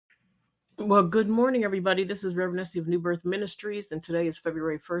Well, good morning, everybody. This is Reverend Esty of New Birth Ministries, and today is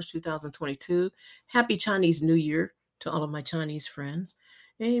February 1st, 2022. Happy Chinese New Year to all of my Chinese friends.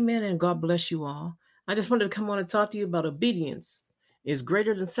 Amen, and God bless you all. I just wanted to come on and talk to you about obedience is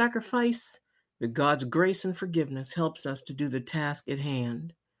greater than sacrifice, but God's grace and forgiveness helps us to do the task at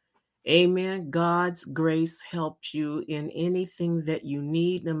hand. Amen. God's grace helps you in anything that you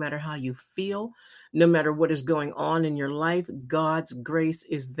need, no matter how you feel, no matter what is going on in your life. God's grace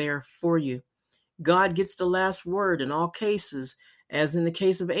is there for you. God gets the last word in all cases, as in the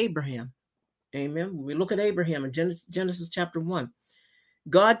case of Abraham. Amen. When we look at Abraham in Genesis chapter 1.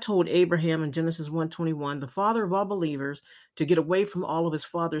 God told Abraham in Genesis 1:21, the father of all believers, to get away from all of his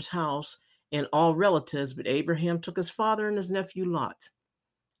father's house and all relatives, but Abraham took his father and his nephew Lot.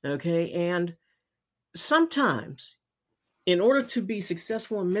 Okay, and sometimes in order to be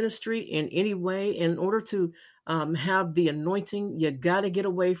successful in ministry in any way, in order to have the anointing, you got to get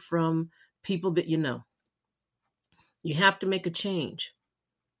away from people that you know. You have to make a change.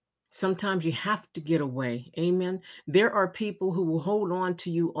 Sometimes you have to get away. Amen. There are people who will hold on to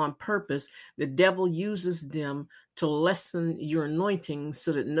you on purpose. The devil uses them to lessen your anointing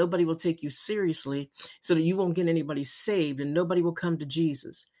so that nobody will take you seriously, so that you won't get anybody saved and nobody will come to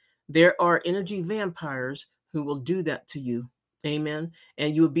Jesus. There are energy vampires who will do that to you. Amen.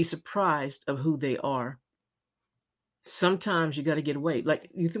 And you will be surprised of who they are. Sometimes you got to get away. Like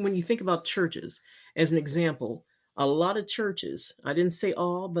when you think about churches, as an example, a lot of churches, I didn't say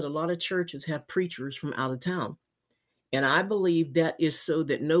all, but a lot of churches have preachers from out of town. And I believe that is so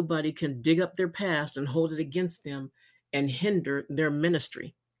that nobody can dig up their past and hold it against them and hinder their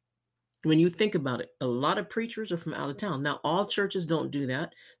ministry. When you think about it, a lot of preachers are from out of town. Now, all churches don't do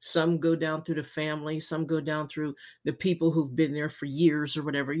that. Some go down through the family, some go down through the people who've been there for years or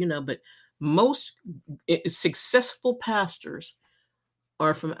whatever, but most successful pastors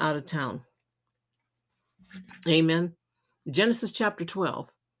are from out of town. Amen. Genesis chapter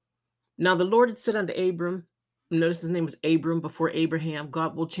 12. Now the Lord had said unto Abram, notice his name was Abram before Abraham.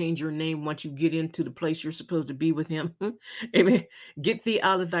 God will change your name once you get into the place you're supposed to be with him. Amen. Get thee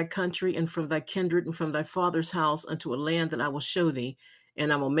out of thy country and from thy kindred and from thy father's house unto a land that I will show thee.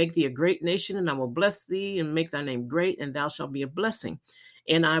 And I will make thee a great nation, and I will bless thee and make thy name great, and thou shalt be a blessing.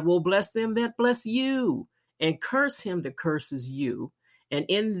 And I will bless them that bless you, and curse him that curses you. And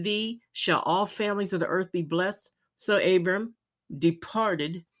in thee shall all families of the earth be blessed. So Abram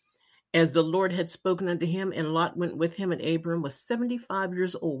departed as the Lord had spoken unto him, and Lot went with him, and Abram was 75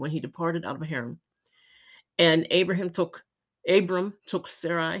 years old when he departed out of Haran. And Abram took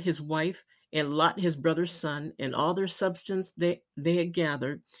Sarai, his wife, and Lot, his brother's son, and all their substance they had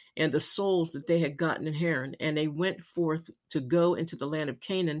gathered, and the souls that they had gotten in Haran. And they went forth to go into the land of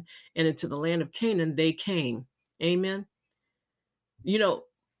Canaan, and into the land of Canaan they came. Amen.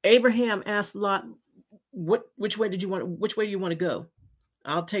 Abraham asked Lot, which way do you want to go?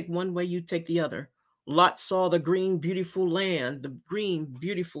 I'll take one way, you take the other. Lot saw the green, beautiful land, the green,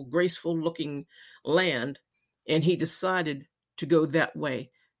 beautiful, graceful looking land, and he decided to go that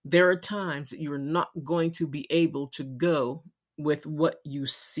way. There are times that you're not going to be able to go with what you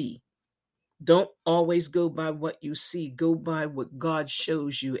see. Don't always go by what you see. Go by what God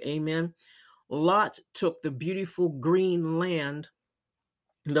shows you. Amen. Lot took the beautiful green land,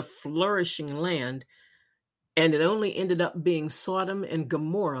 the flourishing land, and it only ended up being Sodom and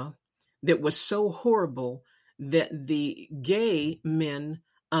Gomorrah that was so horrible that the gay men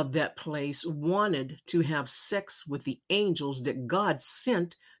of that place wanted to have sex with the angels that God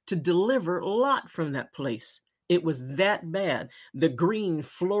sent to deliver Lot from that place. It was that bad. The green,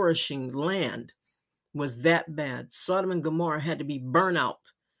 flourishing land was that bad. Sodom and Gomorrah had to be burned out.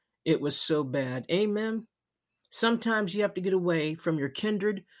 It was so bad. Amen. Sometimes you have to get away from your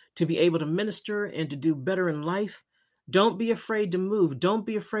kindred to be able to minister and to do better in life. Don't be afraid to move. Don't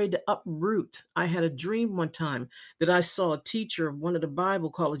be afraid to uproot. I had a dream one time that I saw a teacher of one of the Bible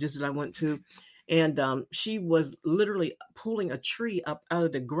colleges that I went to, and she was literally pulling a tree up out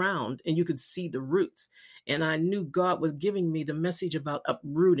of the ground, and you could see the roots. And I knew God was giving me the message about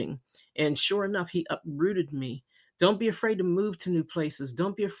uprooting. And sure enough, he uprooted me. Don't be afraid to move to new places.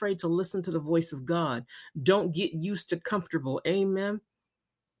 Don't be afraid to listen to the voice of God. Don't get used to comfortable. Amen.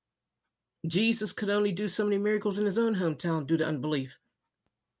 Jesus could only do so many miracles in his own hometown due to unbelief.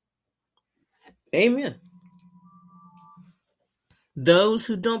 Amen. Those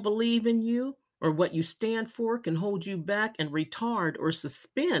who don't believe in you or what you stand for can hold you back and retard or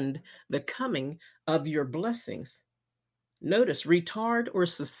suspend the coming of your blessings. Notice, retard or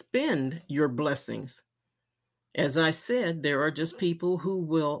suspend your blessings. As I said, there are just people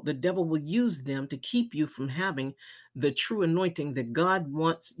the devil will use them to keep you from having the true anointing that God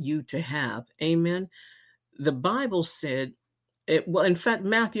wants you to have. Amen. The Bible said, well, in fact,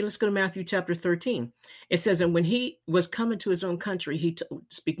 Matthew, let's go to Matthew chapter 13. It says, and when he was coming to his own country,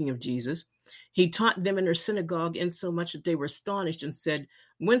 speaking of Jesus, he taught them in their synagogue, insomuch that they were astonished and said,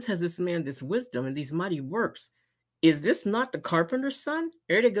 whence has this man this wisdom and these mighty works? Is this not the carpenter's son?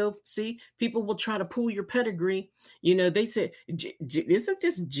 There they go. See, people will try to pull your pedigree. They say, isn't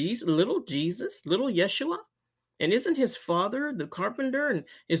this Jesus, little Yeshua? And isn't his father the carpenter, and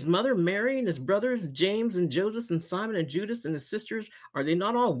his mother Mary, and his brothers James and Joseph and Simon and Judas and his sisters, are they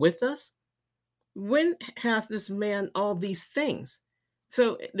not all with us? When hath this man all these things?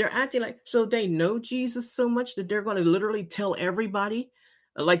 So they're acting like, so they know Jesus so much that they're going to literally tell everybody,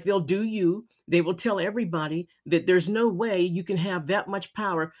 like they'll do you. They will tell everybody that there's no way you can have that much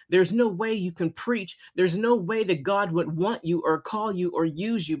power. There's no way you can preach. There's no way that God would want you or call you or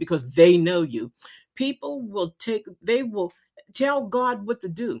use you, because they know you. They will tell God what to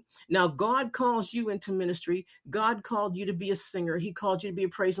do. Now, God calls you into ministry. God called you to be a singer. He called you to be a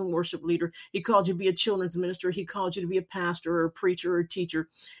praise and worship leader. He called you to be a children's minister. He called you to be a pastor or a preacher or a teacher.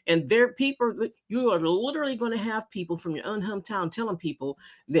 And you are literally going to have people from your own hometown telling people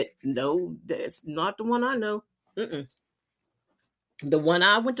that, no, that's not the one I know. Mm-mm. The one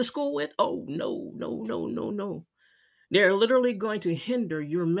I went to school with? Oh, no, no, no, no, no. They're literally going to hinder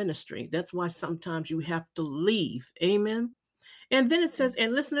your ministry. That's why sometimes you have to leave. Amen. And then it says,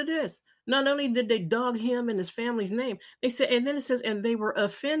 and listen to this. Not only did they dog him and his family's name, they said, and then it says, and they were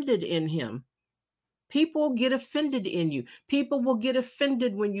offended in him. People get offended in you. People will get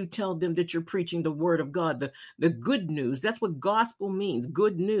offended when you tell them that you're preaching the word of God, the good news. That's what gospel means,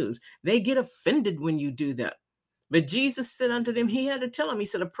 good news. They get offended when you do that. But Jesus said unto them, he had to tell them, he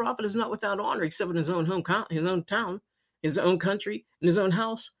said, a prophet is not without honor except in his own his own town, his own country, in his own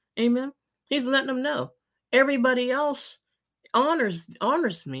house. Amen. He's letting them know. Everybody else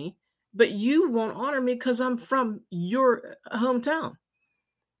honors me, but you won't honor me because I'm from your hometown.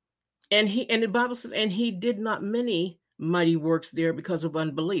 And the Bible says, and he did not many mighty works there because of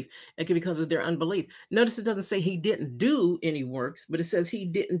unbelief. Because of their unbelief. Notice it doesn't say he didn't do any works, but it says he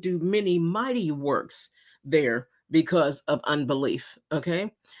didn't do many mighty works there because of unbelief.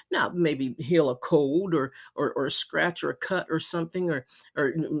 Okay. Now maybe heal a cold or a scratch or a cut or something, or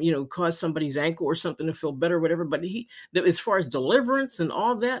cause somebody's ankle or something to feel better, or whatever. But as far as deliverance and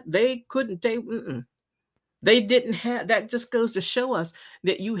all that, they couldn't. They didn't have that. Just goes to show us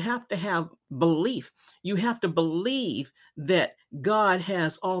that you have to have belief. You have to believe that God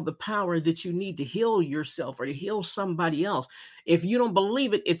has all the power that you need to heal yourself or to heal somebody else. If you don't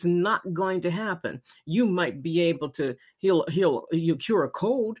believe it, it's not going to happen. You might be able to cure a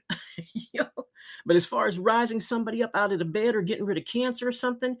cold, but as far as rising somebody up out of the bed or getting rid of cancer or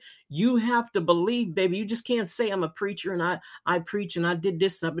something, you have to believe, baby. You just can't say I'm a preacher and I preach and I did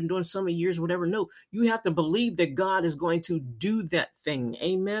this. I've been doing so many years, whatever. No, you have to believe that God is going to do that thing.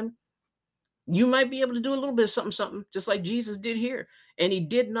 Amen. You might be able to do a little bit of something, just like Jesus did here. And he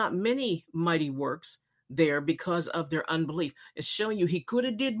did not many mighty works there because of their unbelief. It's showing you he could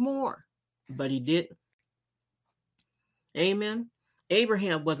have did more, but he didn't. Amen.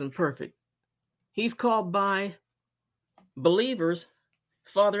 Abraham wasn't perfect. He's called by believers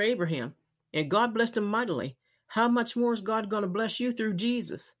Father Abraham, and God blessed him mightily. How much more is God going to bless you through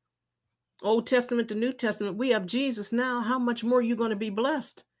Jesus? Old Testament to New Testament, we have Jesus now. How much more are you going to be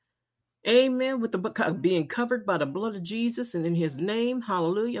blessed? Amen. With the being covered by the blood of Jesus and in his name,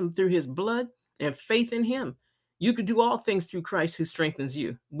 hallelujah, and through his blood and faith in him. You could do all things through Christ who strengthens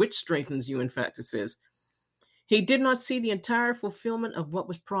you, which strengthens you, in fact, it says. He did not see the entire fulfillment of what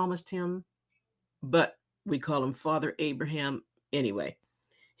was promised him, but we call him Father Abraham anyway.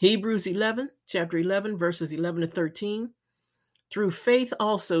 Hebrews 11, chapter 11, verses 11 to 13. Through faith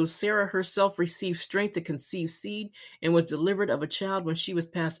also, Sarah herself received strength to conceive seed and was delivered of a child when she was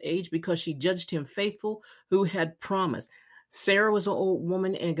past age because she judged him faithful who had promised. Sarah was an old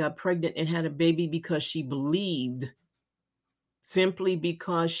woman and got pregnant and had a baby because she believed. Simply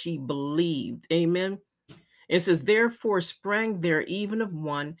because she believed. Amen. It says, therefore sprang there even of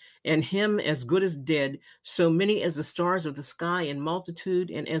one, and him as good as dead, so many as the stars of the sky in multitude,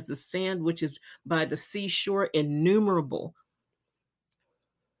 and as the sand which is by the seashore innumerable.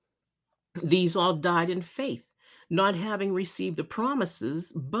 These all died in faith, not having received the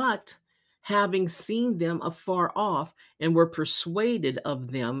promises, but having seen them afar off, and were persuaded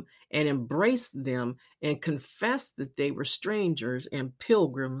of them, and embraced them, and confessed that they were strangers and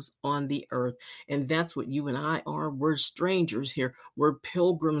pilgrims on the earth. And that's what you and I are. We're strangers here. We're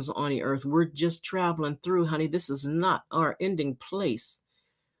pilgrims on the earth. We're just traveling through, honey. This is not our ending place.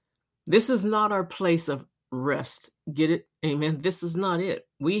 This is not our place of rest. Get it? Amen. This is not it.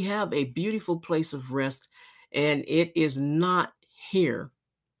 We have a beautiful place of rest, and it is not here.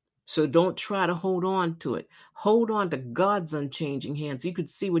 So don't try to hold on to it. Hold on to God's unchanging hands. You could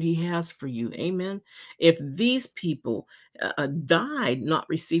see what he has for you. Amen. If these people died not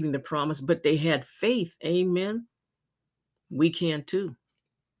receiving the promise, but they had faith, amen, we can too.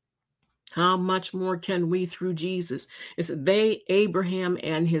 How much more can we through Jesus? It's they, Abraham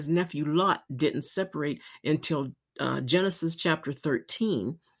and his nephew Lot, didn't separate until Genesis chapter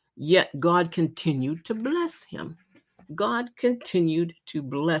 13, yet God continued to bless him. God continued to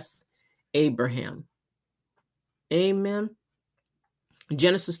bless Abraham. Amen.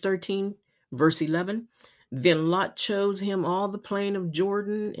 Genesis 13, verse 11. Then Lot chose him all the plain of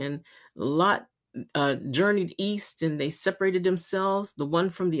Jordan, and Lot journeyed east, and they separated themselves, the one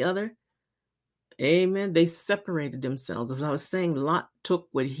from the other. Amen. They separated themselves. As I was saying, Lot took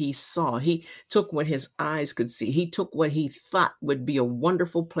what he saw. He took what his eyes could see. He took what he thought would be a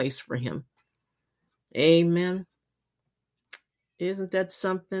wonderful place for him. Amen. Isn't that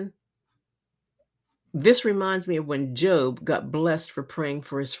something? This reminds me of when Job got blessed for praying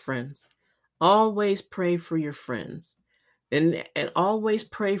for his friends. Always pray for your friends, and always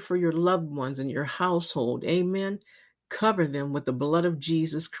pray for your loved ones and your household. Amen. Cover them with the blood of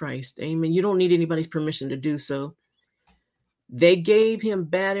Jesus Christ. Amen. You don't need anybody's permission to do so. They gave him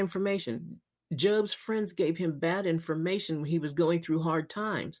bad information. Job's friends gave him bad information when he was going through hard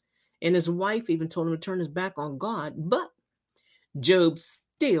times. And his wife even told him to turn his back on God. But Job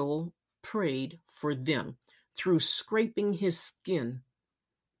still prayed for them through scraping his skin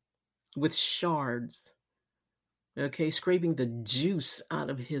with shards. Okay, scraping the juice out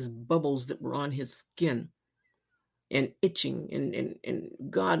of his bubbles that were on his skin and itching. And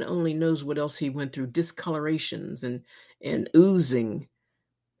God only knows what else he went through, discolorations and oozing.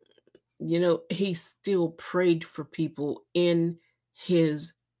 He still prayed for people in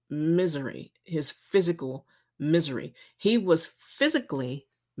his misery, his physical misery. He was physically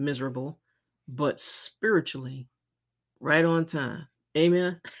miserable, but spiritually right on time.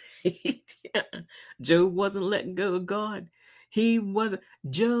 Amen. Job wasn't letting go of God. He wasn't.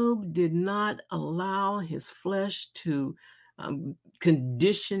 Job did not allow his flesh to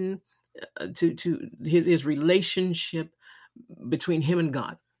condition to his relationship between him and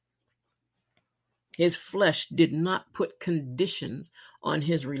God. His flesh did not put conditions on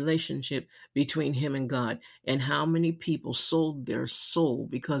his relationship between him and God. And how many people sold their soul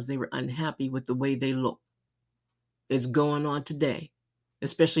because they were unhappy with the way they look? It's going on today,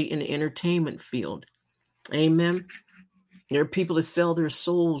 especially in the entertainment field. Amen. There are people that sell their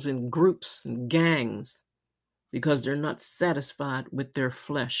souls in groups and gangs because they're not satisfied with their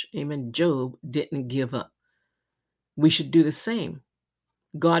flesh. Amen. Job didn't give up. We should do the same.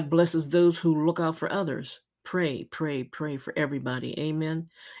 God blesses those who look out for others. Pray, pray, pray for everybody. Amen.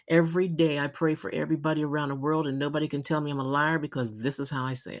 Every day I pray for everybody around the world, and nobody can tell me I'm a liar because this is how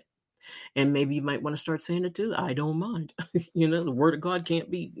I say it. And maybe you might want to start saying it too. I don't mind. The word of God can't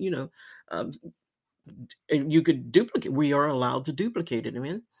be, you could duplicate. We are allowed to duplicate it.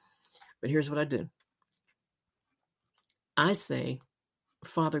 Amen. But here's what I do. I say,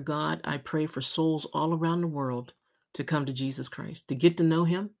 Father God, I pray for souls all around the world to come to Jesus Christ, to get to know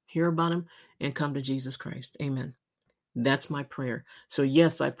him, hear about him, and come to Jesus Christ. Amen. That's my prayer. So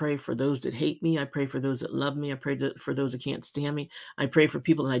yes, I pray for those that hate me. I pray for those that love me. I pray for those that can't stand me. I pray for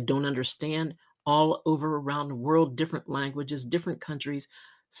people that I don't understand all over around the world, different languages, different countries.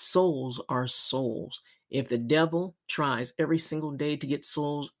 Souls are souls. If the devil tries every single day to get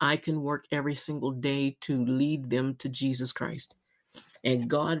souls, I can work every single day to lead them to Jesus Christ. And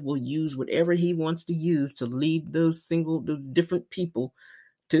God will use whatever he wants to use to lead those different people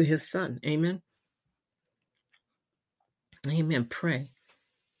to his son. Amen. Amen. Pray.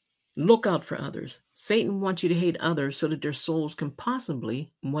 Look out for others. Satan wants you to hate others so that their souls can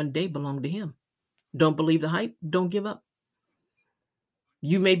possibly one day belong to him. Don't believe the hype. Don't give up.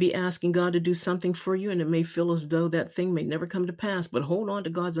 You may be asking God to do something for you, and it may feel as though that thing may never come to pass, but hold on to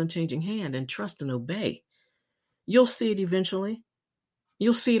God's unchanging hand and trust and obey. You'll see it eventually.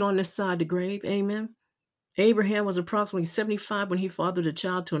 You'll see it on this side of the grave. Amen. Abraham was approximately 75 when he fathered a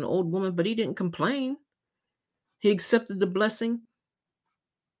child to an old woman, but he didn't complain. He accepted the blessing,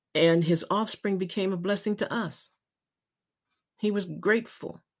 and his offspring became a blessing to us. He was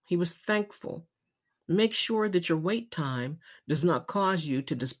grateful. He was thankful. Make sure that your wait time does not cause you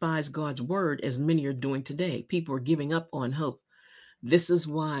to despise God's word as many are doing today. People are giving up on hope. This is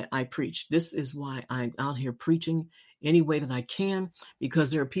why I preach. This is why I'm out here preaching any way that I can, because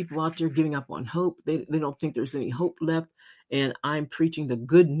there are people out there giving up on hope. They don't think there's any hope left. And I'm preaching the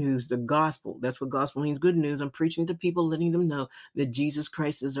good news, the gospel. That's what gospel means, good news. I'm preaching to people, letting them know that Jesus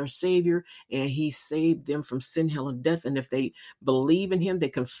Christ is our Savior and He saved them from sin, hell, and death. And if they believe in Him, they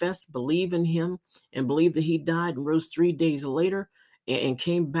confess, believe in Him, and believe that He died and rose 3 days later and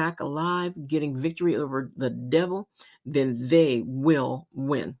came back alive, getting victory over the devil, then they will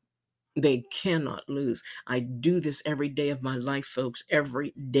win. They cannot lose. I do this every day of my life, folks,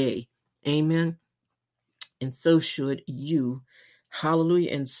 every day. Amen. And so should you. Hallelujah.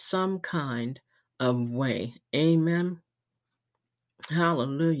 In some kind of way. Amen.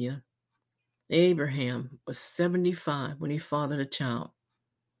 Hallelujah. Abraham was 75 when he fathered a child.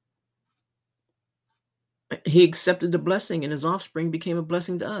 He accepted the blessing, and his offspring became a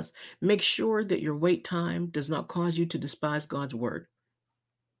blessing to us. Make sure that your wait time does not cause you to despise God's word.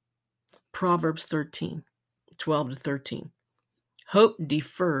 Proverbs 13, 12 to 13. Hope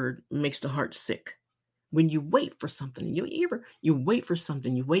deferred makes the heart sick. When you wait for something, you wait for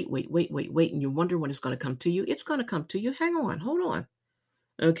something, you wait, and you wonder when it's going to come to you. It's going to come to you. Hang on, hold on.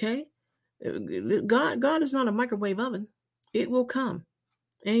 Okay? God is not a microwave oven. It will come.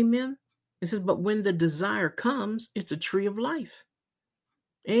 Amen. It says, but when the desire comes, it's a tree of life.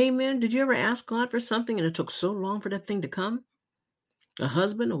 Amen. Did you ever ask God for something and it took so long for that thing to come? A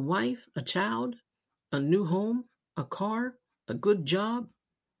husband, a wife, a child, a new home, a car, a good job,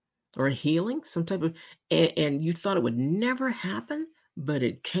 or a healing, some type of, and you thought it would never happen, but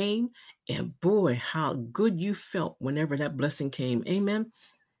it came. And boy, how good you felt whenever that blessing came. Amen.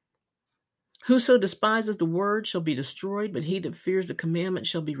 Whoso despises the word shall be destroyed, but he that fears the commandment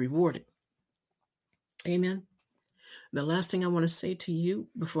shall be rewarded. Amen. The last thing I want to say to you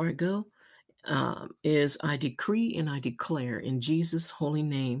before I go is I decree and I declare in Jesus' holy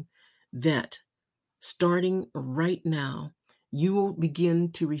name that starting right now, you will begin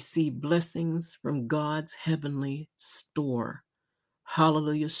to receive blessings from God's heavenly store.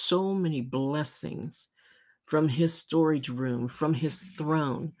 Hallelujah. So many blessings from His storage room, from His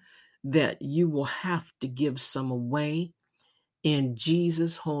throne, that you will have to give some away in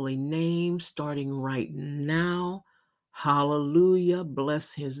Jesus' holy name, starting right now. Hallelujah.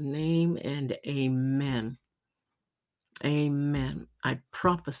 Bless His name and amen. Amen. I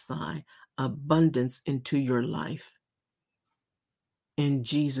prophesy abundance into your life in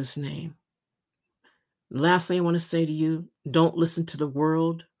Jesus' name. Lastly, I want to say to you, don't listen to the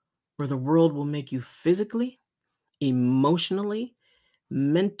world, or the world will make you physically, emotionally,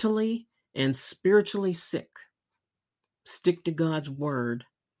 mentally, and spiritually sick. Stick to God's word.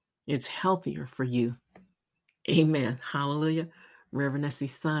 It's healthier for you. Amen. Hallelujah. Reverend Essie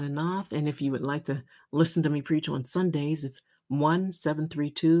signing off. And if you would like to listen to me preach on Sundays, it's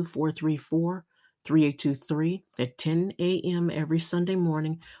 1-732-434-3823 at 10 a.m. every Sunday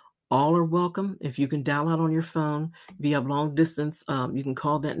morning. All are welcome. If you can dial out on your phone, if you have long distance, you can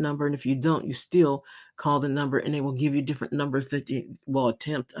call that number. And if you don't, you still call the number, and they will give you different numbers that you will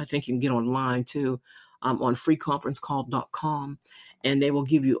attempt. I think you can get online too, on freeconferencecall.com. And they will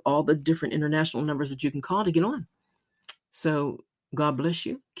give you all the different international numbers that you can call to get on. So God bless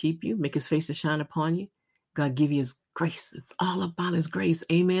you, keep you, make His face to shine upon you. God give you His grace. It's all about His grace.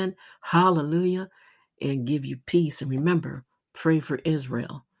 Amen. Hallelujah. And give you peace. And remember, pray for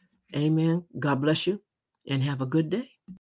Israel. Amen. God bless you and have a good day.